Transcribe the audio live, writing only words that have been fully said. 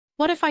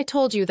What if I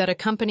told you that a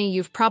company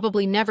you've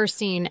probably never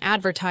seen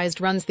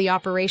advertised runs the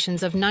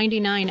operations of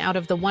 99 out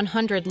of the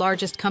 100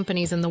 largest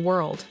companies in the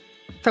world?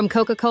 From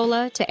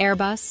Coca-Cola to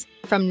Airbus,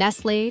 from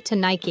Nestle to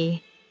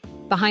Nike.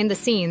 Behind the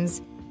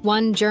scenes,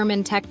 one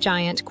German tech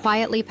giant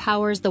quietly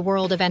powers the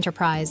world of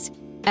enterprise,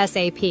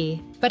 SAP.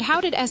 But how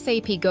did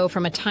SAP go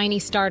from a tiny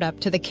startup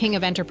to the king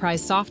of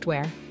enterprise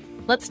software?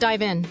 Let's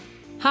dive in.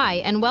 Hi,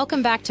 and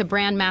welcome back to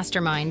Brand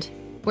Mastermind,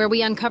 where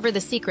we uncover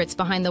the secrets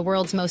behind the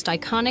world's most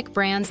iconic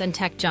brands and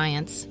tech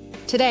giants.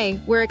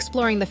 Today, we're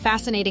exploring the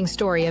fascinating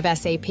story of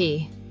SAP,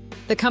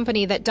 the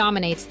company that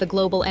dominates the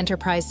global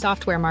enterprise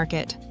software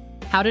market.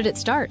 How did it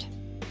start?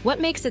 What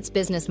makes its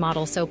business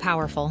model so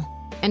powerful?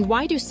 And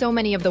why do so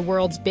many of the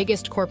world's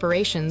biggest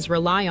corporations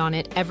rely on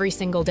it every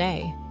single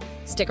day?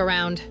 Stick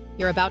around,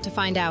 you're about to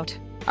find out.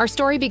 Our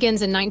story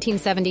begins in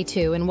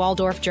 1972 in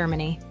Waldorf,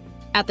 Germany.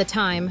 At the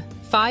time,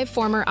 5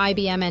 former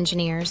IBM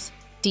engineers,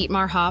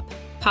 Dietmar Hopp,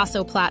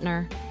 Passo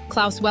Plattner,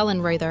 Klaus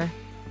Wellenreuther,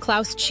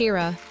 Klaus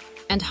Tschira,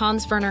 and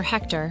Hans-Werner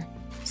Hector,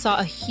 saw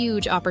a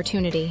huge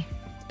opportunity.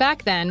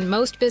 Back then,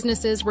 most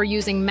businesses were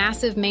using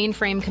massive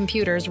mainframe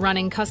computers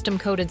running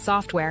custom-coded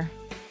software.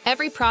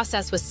 Every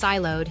process was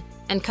siloed,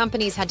 and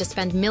companies had to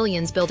spend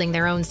millions building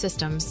their own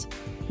systems.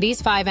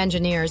 These 5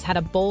 engineers had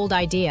a bold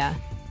idea.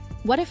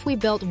 What if we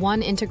built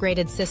one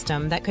integrated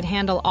system that could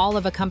handle all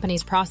of a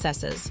company's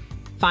processes?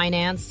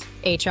 Finance,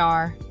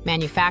 HR,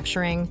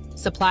 manufacturing,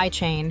 supply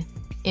chain,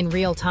 in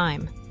real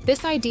time.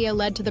 This idea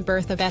led to the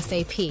birth of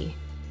SAP,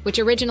 which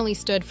originally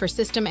stood for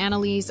System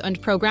Analyse und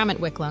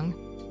Programmentwicklung,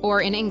 or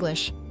in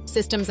English,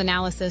 Systems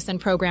Analysis and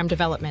Program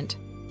Development.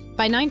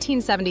 By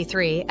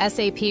 1973,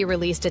 SAP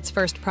released its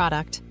first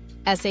product,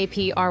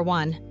 SAP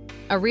R1,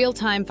 a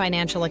real-time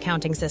financial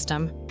accounting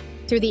system.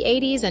 Through the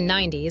 80s and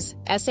 90s,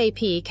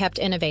 SAP kept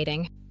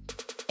innovating.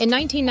 In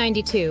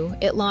 1992,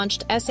 it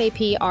launched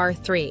SAP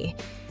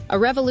R3, a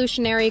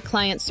revolutionary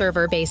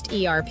client-server-based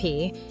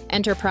ERP,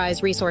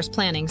 Enterprise Resource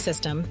Planning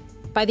system.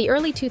 By the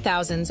early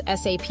 2000s,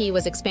 SAP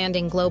was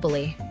expanding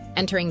globally,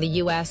 entering the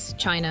US,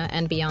 China,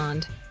 and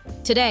beyond.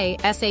 Today,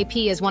 SAP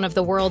is one of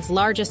the world's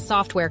largest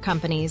software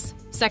companies,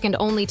 second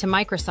only to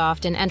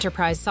Microsoft in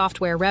enterprise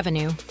software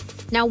revenue.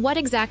 Now, what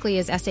exactly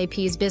is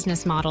SAP's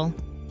business model,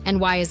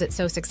 and why is it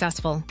so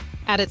successful?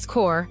 At its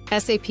core,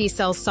 SAP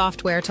sells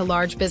software to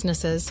large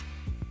businesses,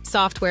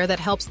 software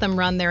that helps them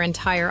run their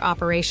entire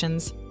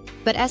operations.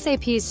 But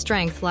SAP's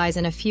strength lies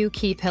in a few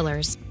key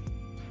pillars.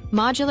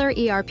 Modular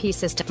ERP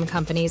system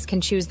companies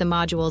can choose the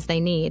modules they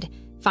need: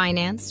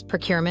 finance,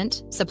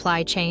 procurement,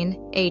 supply chain,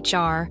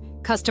 HR,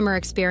 customer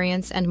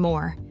experience, and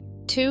more.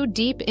 2.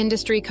 Deep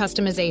industry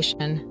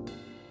customization.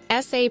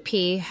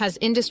 SAP has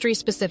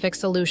industry-specific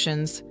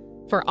solutions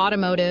for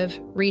automotive,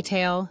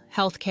 retail,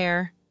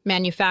 healthcare,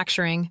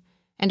 manufacturing,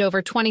 and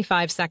over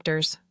 25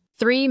 sectors.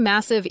 3.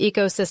 Massive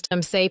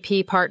ecosystem.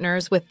 SAP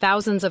partners with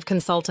thousands of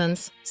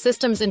consultants,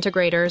 systems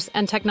integrators,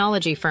 and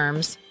technology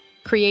firms,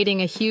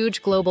 creating a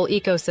huge global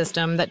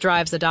ecosystem that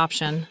drives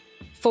adoption.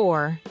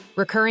 4.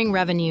 Recurring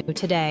revenue.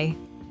 Today,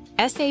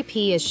 SAP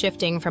is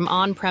shifting from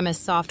on-premise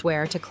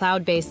software to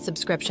cloud-based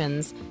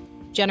subscriptions,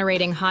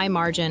 generating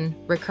high-margin,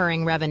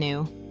 recurring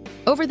revenue.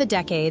 Over the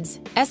decades,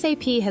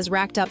 SAP has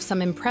racked up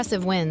some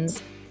impressive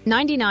wins.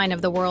 99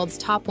 of the world's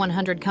top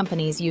 100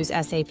 companies use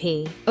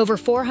SAP. Over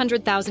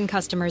 400,000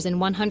 customers in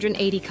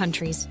 180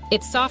 countries.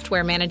 Its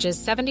software manages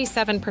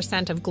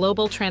 77% of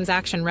global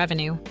transaction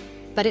revenue.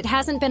 But it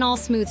hasn't been all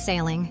smooth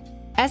sailing.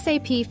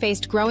 SAP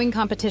faced growing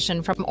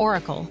competition from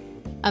Oracle,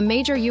 a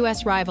major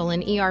US rival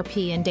in ERP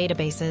and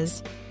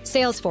databases.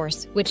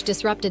 Salesforce, which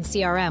disrupted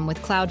CRM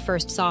with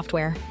cloud-first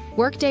software.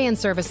 Workday and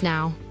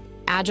ServiceNow,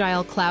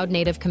 agile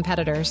cloud-native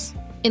competitors.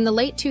 In the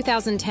late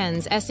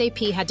 2010s,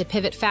 SAP had to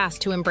pivot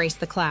fast to embrace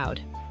the cloud.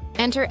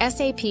 Enter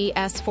SAP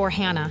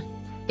S/4HANA,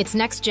 its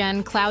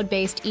next-gen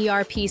cloud-based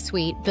ERP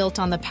suite built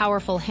on the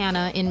powerful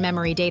HANA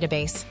in-memory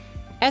database.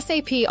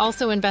 SAP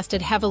also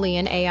invested heavily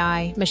in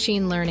AI,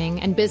 machine learning,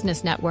 and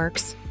business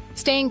networks,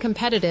 staying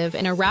competitive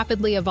in a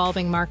rapidly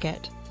evolving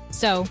market.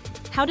 So,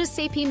 how does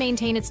SAP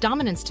maintain its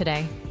dominance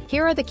today?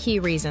 Here are the key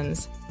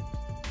reasons.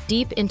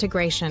 Deep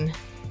integration.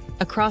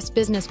 Across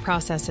business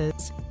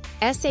processes,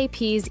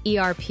 SAP's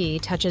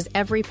ERP touches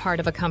every part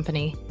of a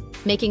company,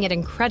 making it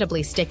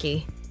incredibly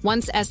sticky.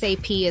 Once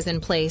SAP is in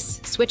place,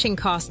 switching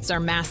costs are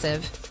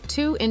massive.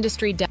 2.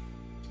 Industry depth.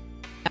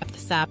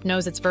 SAP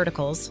knows its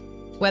verticals,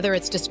 whether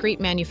it's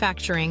discrete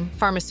manufacturing,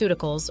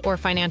 pharmaceuticals, or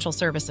financial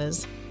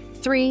services.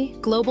 3.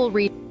 Global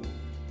reach.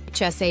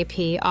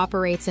 SAP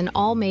operates in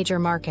all major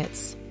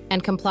markets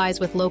and complies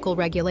with local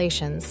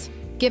regulations,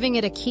 giving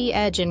it a key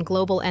edge in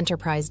global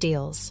enterprise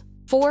deals.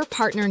 4.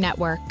 Partner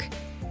network.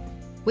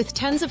 With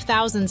tens of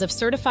thousands of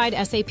certified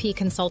SAP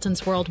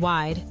consultants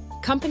worldwide,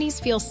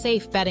 companies feel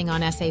safe betting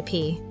on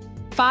SAP.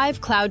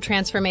 5. Cloud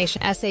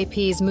transformation.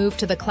 SAP's move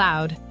to the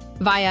cloud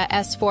via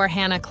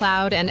S/4HANA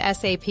Cloud and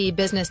SAP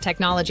Business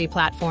Technology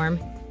Platform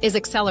is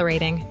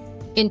accelerating.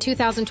 In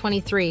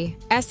 2023,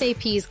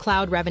 SAP's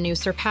cloud revenue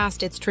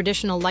surpassed its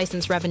traditional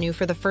license revenue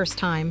for the first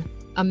time,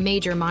 a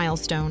major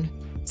milestone.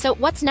 So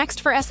what's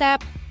next for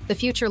SAP? the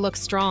future looks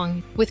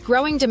strong. With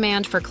growing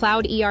demand for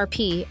cloud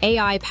ERP,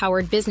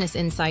 AI-powered business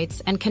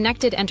insights, and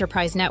connected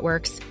enterprise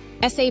networks,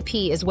 SAP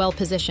is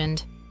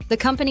well-positioned. The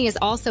company is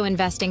also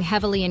investing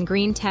heavily in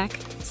green tech,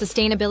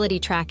 sustainability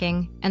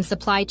tracking, and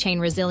supply chain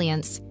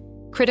resilience,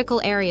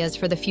 critical areas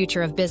for the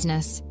future of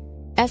business.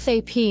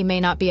 SAP may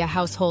not be a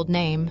household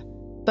name,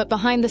 but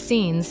behind the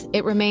scenes,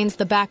 it remains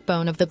the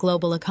backbone of the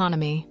global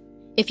economy.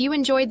 If you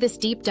enjoyed this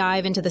deep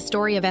dive into the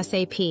story of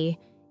SAP,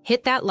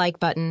 hit that like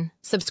button,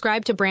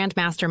 subscribe to Brand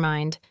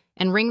Mastermind,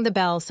 and ring the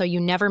bell so you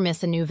never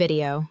miss a new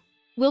video.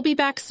 We'll be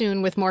back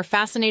soon with more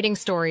fascinating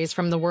stories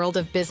from the world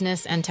of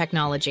business and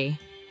technology.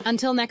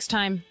 Until next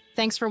time,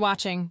 thanks for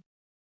watching.